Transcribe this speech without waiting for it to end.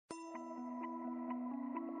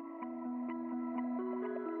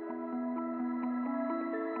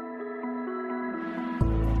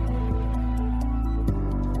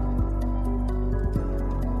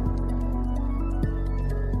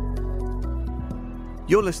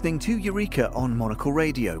You're listening to Eureka on Monocle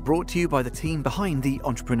Radio, brought to you by the team behind The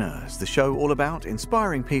Entrepreneurs, the show all about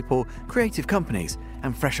inspiring people, creative companies,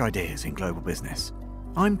 and fresh ideas in global business.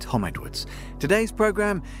 I'm Tom Edwards. Today's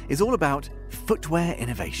programme is all about footwear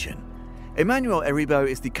innovation. Emmanuel Eribo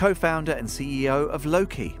is the co-founder and CEO of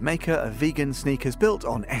Løci, maker of vegan sneakers built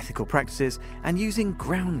on ethical practices and using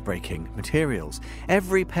groundbreaking materials.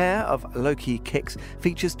 Every pair of Løci kicks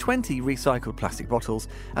features 20 recycled plastic bottles,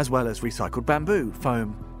 as well as recycled bamboo,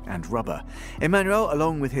 foam and rubber. Emmanuel,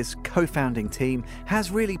 along with his co-founding team,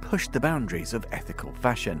 has really pushed the boundaries of ethical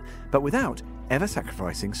fashion, but without ever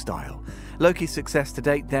sacrificing style. Løci's success to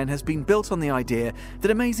date then has been built on the idea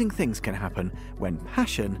that amazing things can happen when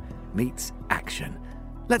passion meets action.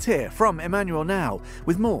 Let's hear from Emmanuel now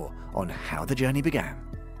with more on how the journey began.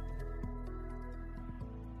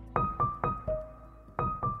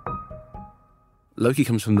 Løci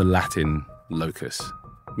comes from the Latin locus,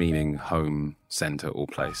 meaning home, centre or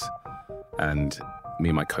place. And me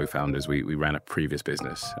and my co-founders, we ran a previous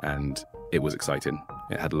business and it was exciting.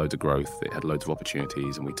 It had loads of growth, it had loads of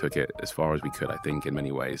opportunities, and we took it as far as we could, I think, in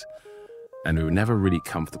many ways. And we were never really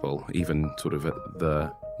comfortable, even sort of at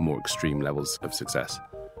the more extreme levels of success.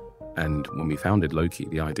 And when we founded Løci,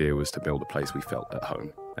 the idea was to build a place we felt at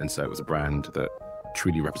home. And so it was a brand that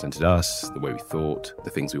truly represented us, the way we thought, the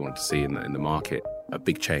things we wanted to see in the market, a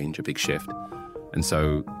big change, a big shift. And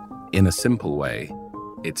so in a simple way,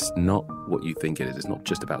 it's not what you think it is. It's not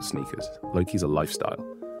just about sneakers. Løci's a lifestyle.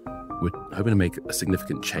 We're hoping to make a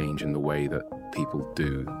significant change in the way that people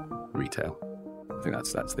do retail. I think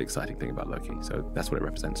that's the exciting thing about Løci. So that's what it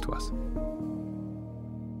represents to us.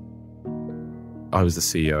 I was the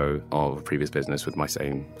CEO of a previous business with my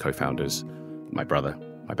same co-founders, my brother,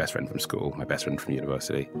 my best friend from school, my best friend from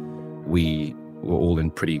university. We were all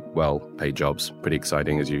in pretty well-paid jobs, pretty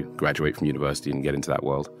exciting as you graduate from university and get into that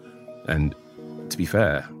world. And to be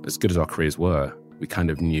fair, as good as our careers were, we kind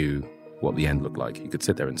of knew what the end looked like. You could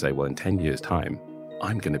sit there and say, well, in 10 years' time,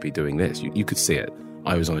 I'm going to be doing this. You could see it.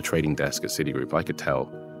 I was on a trading desk at Citigroup. I could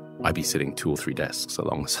tell I'd be sitting 2 or 3 desks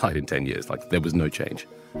alongside in 10 years. Like, there was no change.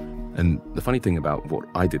 And the funny thing about what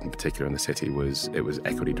I did in particular in the city was it was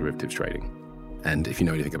equity derivatives trading. And if you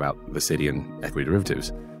know anything about the city and equity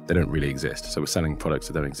derivatives, they don't really exist. So we're selling products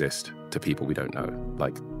that don't exist to people we don't know.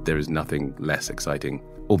 Like, there is nothing less exciting,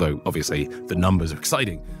 although obviously the numbers are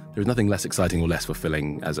exciting. There is nothing less exciting or less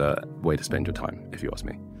fulfilling as a way to spend your time, if you ask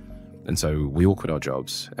me. And so we all quit our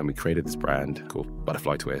jobs and we created this brand called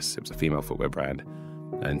Butterfly Twist. It was a female footwear brand.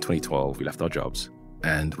 And in 2012, we left our jobs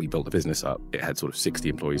and we built a business up. It had sort of 60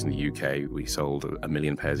 employees in the UK. We sold 1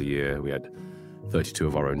 million pairs a year. We had 32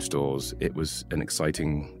 of our own stores. It was an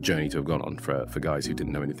exciting journey to have gone on for guys who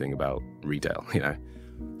didn't know anything about retail, you know.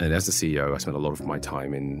 And as the CEO, I spent a lot of my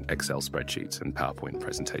time in Excel spreadsheets and PowerPoint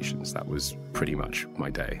presentations. That was pretty much my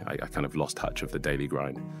day. I kind of lost touch of the daily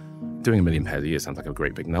grind. Doing 1 million pairs a year sounds like a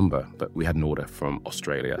great big number, but we had an order from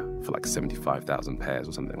Australia for like 75,000 pairs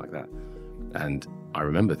or something like that. And I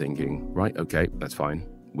remember thinking, right, okay, that's fine.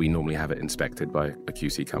 We normally have it inspected by a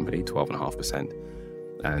QC company, 12.5%.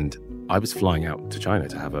 And I was flying out to China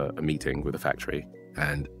to have a meeting with a factory.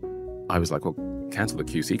 And I was like, well, cancel the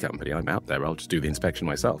QC company. I'm out there. I'll just do the inspection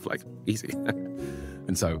myself. Like, easy.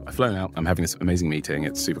 And so I've flown out. I'm having this amazing meeting.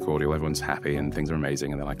 It's super cordial. Everyone's happy and things are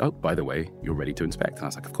amazing. And they're like, oh, by the way, you're ready to inspect. And I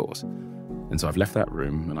was like, of course. And so I've left that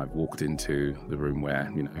room and I've walked into the room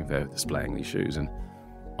where, you know, they're displaying these shoes. And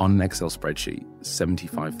on an Excel spreadsheet,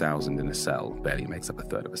 75,000 in a cell barely makes up a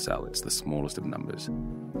third of a cell. It's the smallest of numbers.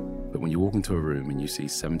 But when you walk into a room and you see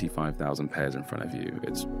 75,000 pairs in front of you,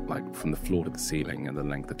 it's like from the floor to the ceiling and the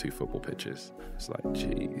length of 2 football pitches. It's like,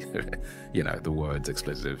 gee, you know, the words,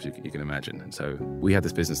 expletives, you can imagine. And so we had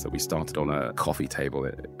this business that we started on a coffee table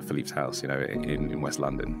at Philippe's house, you know, in West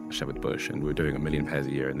London, Shepherd Bush, and we were doing 1 million pairs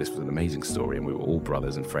a year, and this was an amazing story, and we were all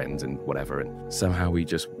brothers and friends and whatever, and somehow we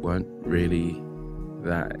just weren't really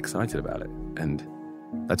that excited about it. And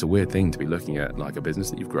that's a weird thing to be looking at, like a business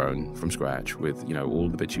that you've grown from scratch with, you know, all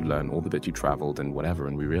the bits you learned, all the bits you traveled and whatever.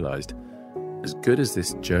 And we realized, as good as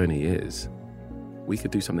this journey is, we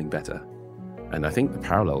could do something better. And I think the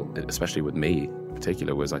parallel, especially with me in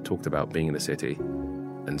particular, was I talked about being in the city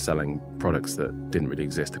and selling products that didn't really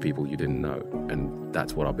exist to people you didn't know. And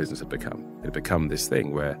that's what our business had become. It had become this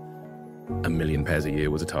thing where 1 million pairs a year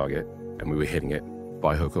was a target and we were hitting it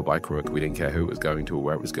by hook or by crook. We didn't care who it was going to or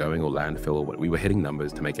where it was going or landfill or what. We were hitting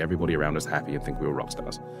numbers to make everybody around us happy and think we were rock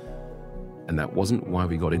stars. And that wasn't why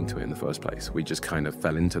we got into it in the first place. We just kind of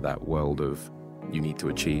fell into that world of you need to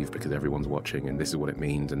achieve because everyone's watching and this is what it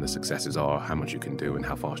means and the successes are how much you can do and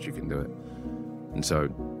how fast you can do it. And so,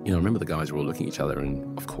 you know, I remember the guys were all looking at each other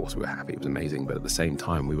and of course we were happy. It was amazing. But at the same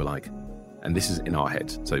time, we were like, And this is in our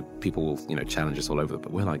heads. So people will, challenge us all over,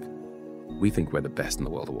 but we're like, we think we're the best in the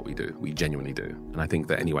world at what we do. We genuinely do. And I think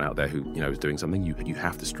that anyone out there who, is doing something, you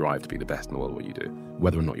have to strive to be the best in the world at what you do.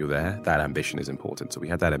 Whether or not you're there, that ambition is important. So we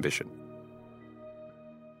had that ambition.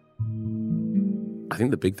 I think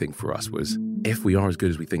the big thing for us was, if we are as good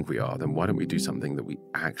as we think we are, then why don't we do something that we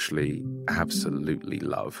actually absolutely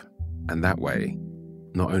love? And that way,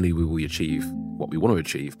 not only will we achieve what we want to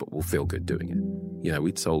achieve, but we'll feel good doing it.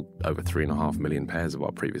 We'd sold over 3.5 million pairs of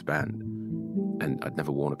our previous band, and I'd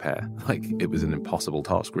never worn a pair. Like, it was an impossible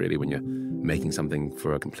task, really, when you're making something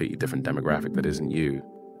for a completely different demographic that isn't you,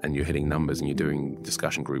 and you're hitting numbers and you're doing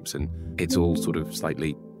discussion groups, and it's all sort of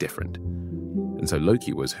slightly different. And so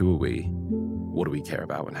Løci was, who are we? What do we care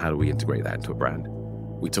about? And how do we integrate that into a brand?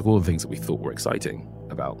 We took all the things that we thought were exciting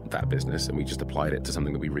about that business, and we just applied it to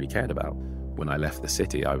something that we really cared about. When I left the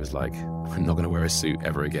city, I was like, I'm not going to wear a suit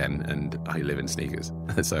ever again, and I live in sneakers.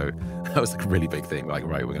 So that was like a really big thing, like,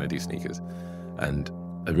 right, we're going to do sneakers. And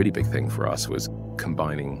a really big thing for us was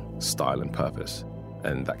combining style and purpose.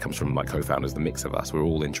 And that comes from my co-founders, the mix of us. We're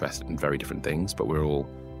all interested in very different things, but we're all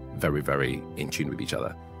very, very in tune with each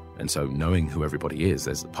other. And so knowing who everybody is,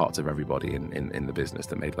 there's parts of everybody in the business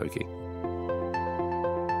that made Løci.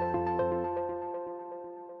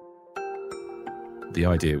 The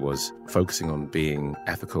idea was focusing on being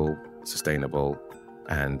ethical, sustainable,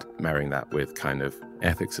 and marrying that with kind of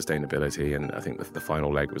ethics, sustainability, and I think the final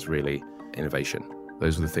leg was really innovation.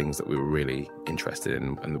 Those were the things that we were really interested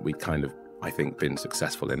in, and that we'd kind of, I think, been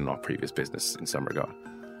successful in our previous business in some regard.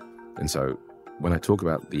 And so when I talk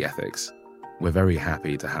about the ethics, we're very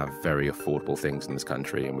happy to have very affordable things in this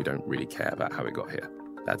country, and we don't really care about how it got here.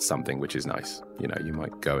 That's something which is nice. You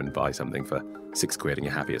might go and buy something for £6 and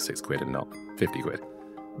you're happy at £6 and not 50 quid.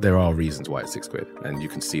 There are reasons why it's £6, and you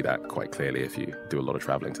can see that quite clearly if you do a lot of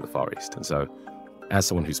traveling to the Far East. And so, as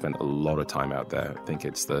someone who spent a lot of time out there, I think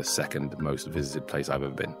it's the second most visited place I've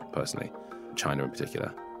ever been, personally, China in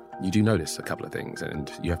particular. You do notice a couple of things,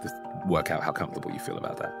 and you have to work out how comfortable you feel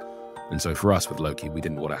about that. And so for us with Løci, we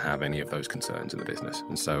didn't want to have any of those concerns in the business.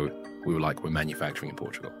 And so we were like, we're manufacturing in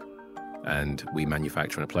Portugal. And we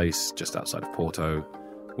manufacture in a place just outside of Porto.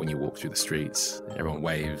 When you walk through the streets, everyone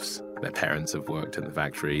waves. Their parents have worked in the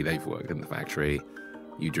factory. They've worked in the factory.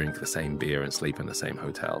 You drink the same beer and sleep in the same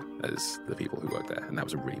hotel as the people who work there. And that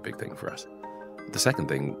was a really big thing for us. The second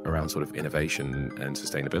thing around sort of innovation and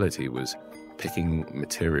sustainability was picking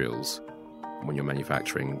materials when you're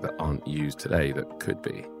manufacturing that aren't used today that could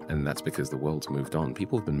be. And that's because the world's moved on.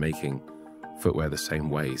 People have been making footwear the same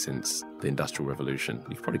way since the Industrial Revolution.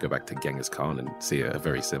 You could probably go back to Genghis Khan and see a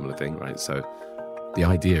very similar thing, right? So the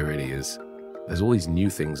idea really is there's all these new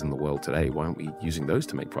things in the world today. Why aren't we using those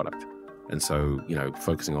to make product? And so,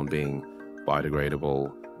 focusing on being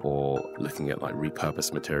biodegradable, or looking at like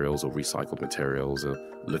repurposed materials or recycled materials, or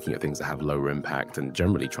looking at things that have lower impact, and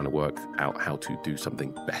generally trying to work out how to do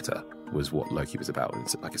something better was what Løci was about. And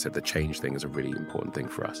so, like I said, the change thing is a really important thing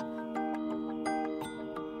for us.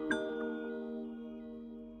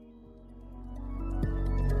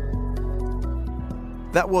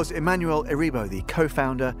 That was Emmanuel Eribo, the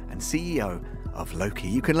co-founder and CEO of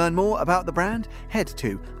Løci. You can learn more about the brand, head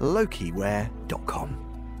to LøciWear.com.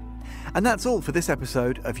 And that's all for this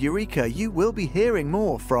episode of Eureka. You will be hearing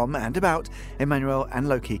more from and about Emmanuel and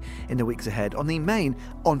Løci in the weeks ahead on the main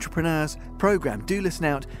Entrepreneurs programme. Do listen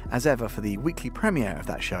out, as ever, for the weekly premiere of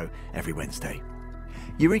that show every Wednesday.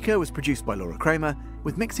 Eureka was produced by Laura Kramer,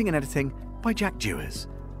 with mixing and editing by Jack Dewars.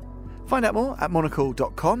 Find out more at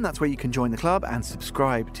monocle.com. That's where you can join the club and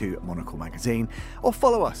subscribe to Monocle magazine, or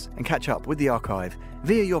follow us and catch up with the archive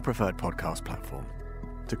via your preferred podcast platform.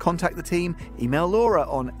 To contact the team, email Laura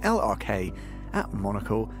on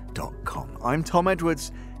lrk@monocle.com. I'm Tom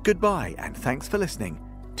Edwards. Goodbye, and thanks for listening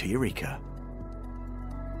to Eureka.